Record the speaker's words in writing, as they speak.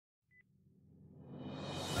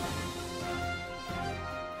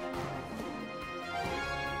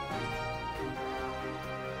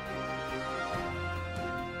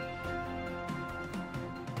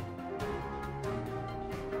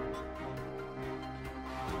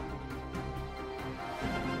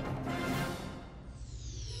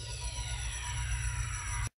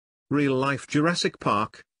Real-life Jurassic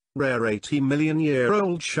Park, rare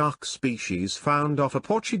 80-million-year-old shark species found off a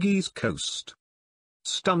Portuguese coast.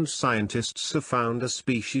 Stunned scientists have found a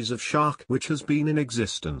species of shark which has been in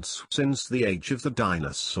existence since the age of the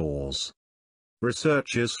dinosaurs.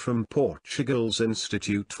 Researchers from Portugal's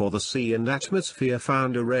Institute for the Sea and Atmosphere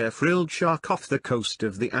found a rare frilled shark off the coast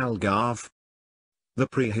of the Algarve. The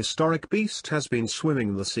prehistoric beast has been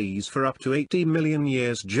swimming the seas for up to 80 million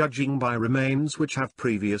years, judging by remains which have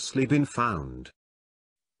previously been found.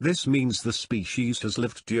 This means the species has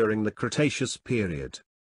lived during the Cretaceous period.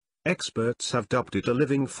 Experts have dubbed it a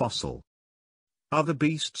living fossil. Other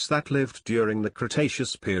beasts that lived during the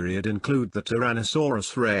Cretaceous period include the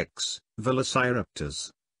Tyrannosaurus rex,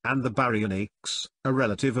 velociraptors, and the baryonyx, a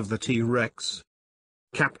relative of the T-rex.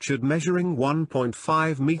 Captured measuring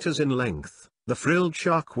 1.5 meters in length, the frilled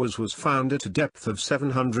shark was found at a depth of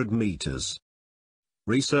 700 meters.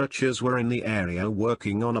 Researchers were in the area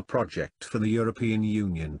working on a project for the European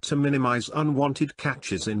Union to minimize unwanted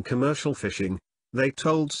catches in commercial fishing, they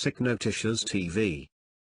told Notícias TV.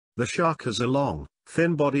 The shark has a long,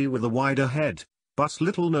 thin body with a wider head, but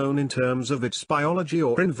little known in terms of its biology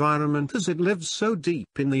or environment as it lives so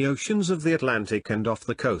deep in the oceans of the Atlantic and off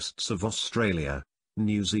the coasts of Australia,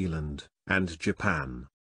 New Zealand, and Japan.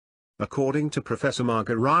 According to Professor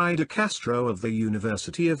Margarida Castro of the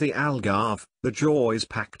University of the Algarve, the jaw is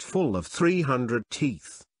packed full of 300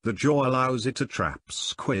 teeth. The jaw allows it to trap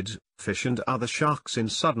squid, fish and other sharks in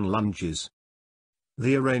sudden lunges.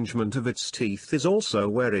 The arrangement of its teeth is also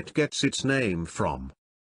where it gets its name from.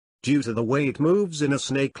 Due to the way it moves in a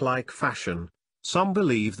snake-like fashion, some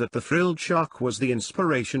believe that the frilled shark was the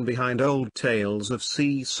inspiration behind old tales of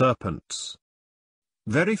sea serpents.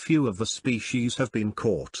 Very few of the species have been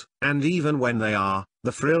caught, and even when they are,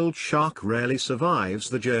 the frilled shark rarely survives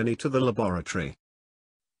the journey to the laboratory.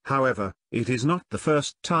 However, it is not the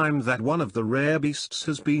first time that one of the rare beasts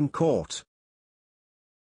has been caught.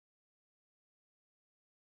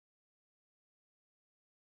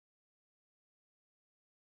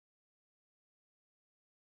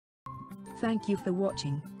 Thank you for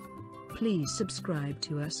watching. Please subscribe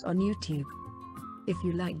to us on YouTube. If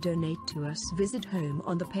you like, donate to us, visit home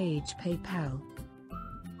on the page PayPal.